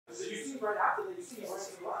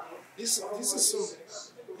These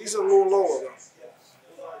are a little lower though.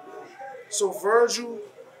 So Virgil,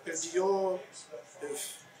 if Dior,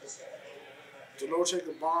 if Dolce &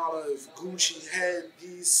 Gabbana, if Gucci had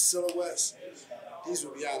these silhouettes, these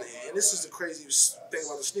would be out of here. And this is the crazy thing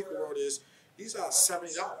about the sneaker world is these are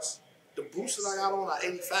 $70. The boots that I got on are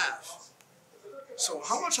 $85. So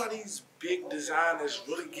how much are these big designers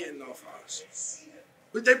really getting off of us?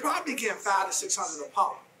 But they probably getting $500 to $600 a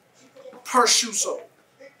pop per shoe sold.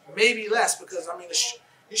 Maybe less because I mean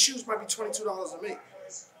these shoes might be $22 to make.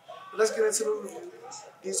 But let's get into the review.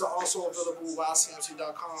 These are also available via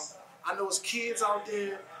CMC.com. I know it's kids out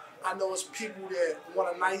there. I know it's people that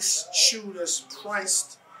want a nice shoe that's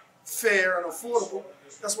priced fair and affordable.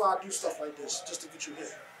 That's why I do stuff like this, just to get you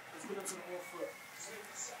here. Let's get into the one foot.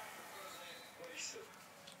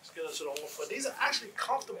 Let's get into the one foot. These are actually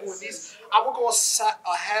comfortable. And these, I would go a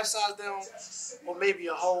half size down or maybe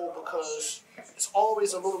a whole because it's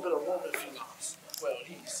always a little bit of room in FILAs. Well,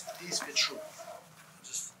 these fit true.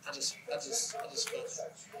 I just felt it.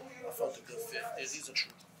 I felt a good fit. Yeah, these are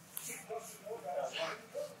true.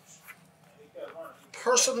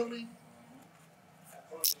 Personally,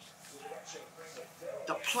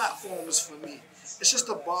 the platform is for me. It's just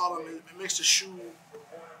the bottom. It makes the shoe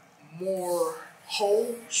more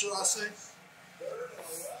whole, should I say.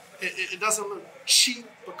 It doesn't look cheap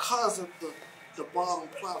because of the bottom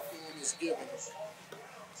platform is given.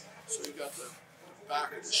 So you got the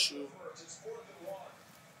back of the shoe.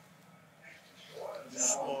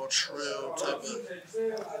 Small trill type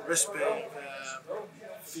of wristband,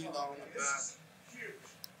 FILA on the back.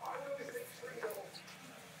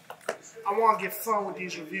 I want to get fun with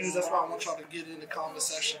these reviews. That's why I want y'all to get in the comment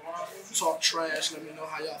section, talk trash, let me know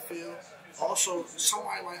how y'all feel. Also,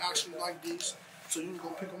 somebody might actually like these, so you can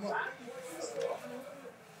go pick them up. This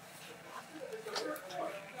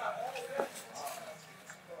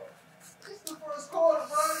is the first quarter,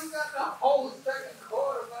 bro. You got the whole second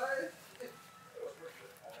quarter, man.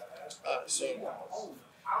 So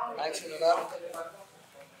 1911.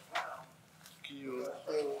 Give you a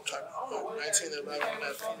whole type of 1911 on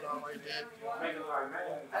that FILA right there.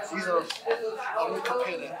 These are, let me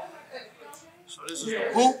compare that. So this is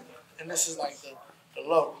the boot, and this is like the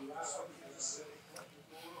low.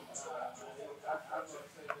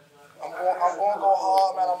 I'm going to go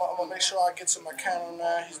hard, man. I'm going to make sure I get to my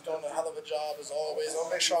cameraman. He's doing a hell of a job as always. I'm going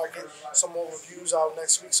to make sure I get some more reviews out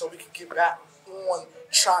next week so we can get back on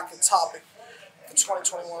track and topic for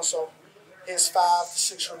 2021. So here's 5 to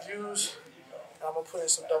 6 reviews. And I'm going to put in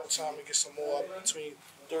some double time to get some more up between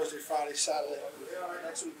Thursday, Friday, Saturday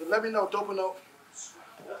next week. But let me know, Dope Note.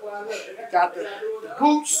 You got the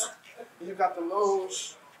boots, and you got the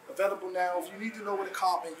lows available now. If you need to know where to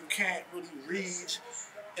cop and you can't really read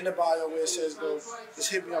in the bio where it says go, just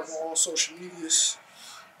hit me up on all social medias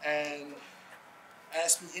and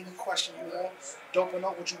ask me any question you want. Dope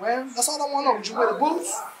Note, what you wearing? That's all I want to know. Would you wear the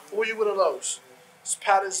boots or you wear the lows? This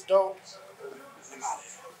pattern's dope. I'm out of here.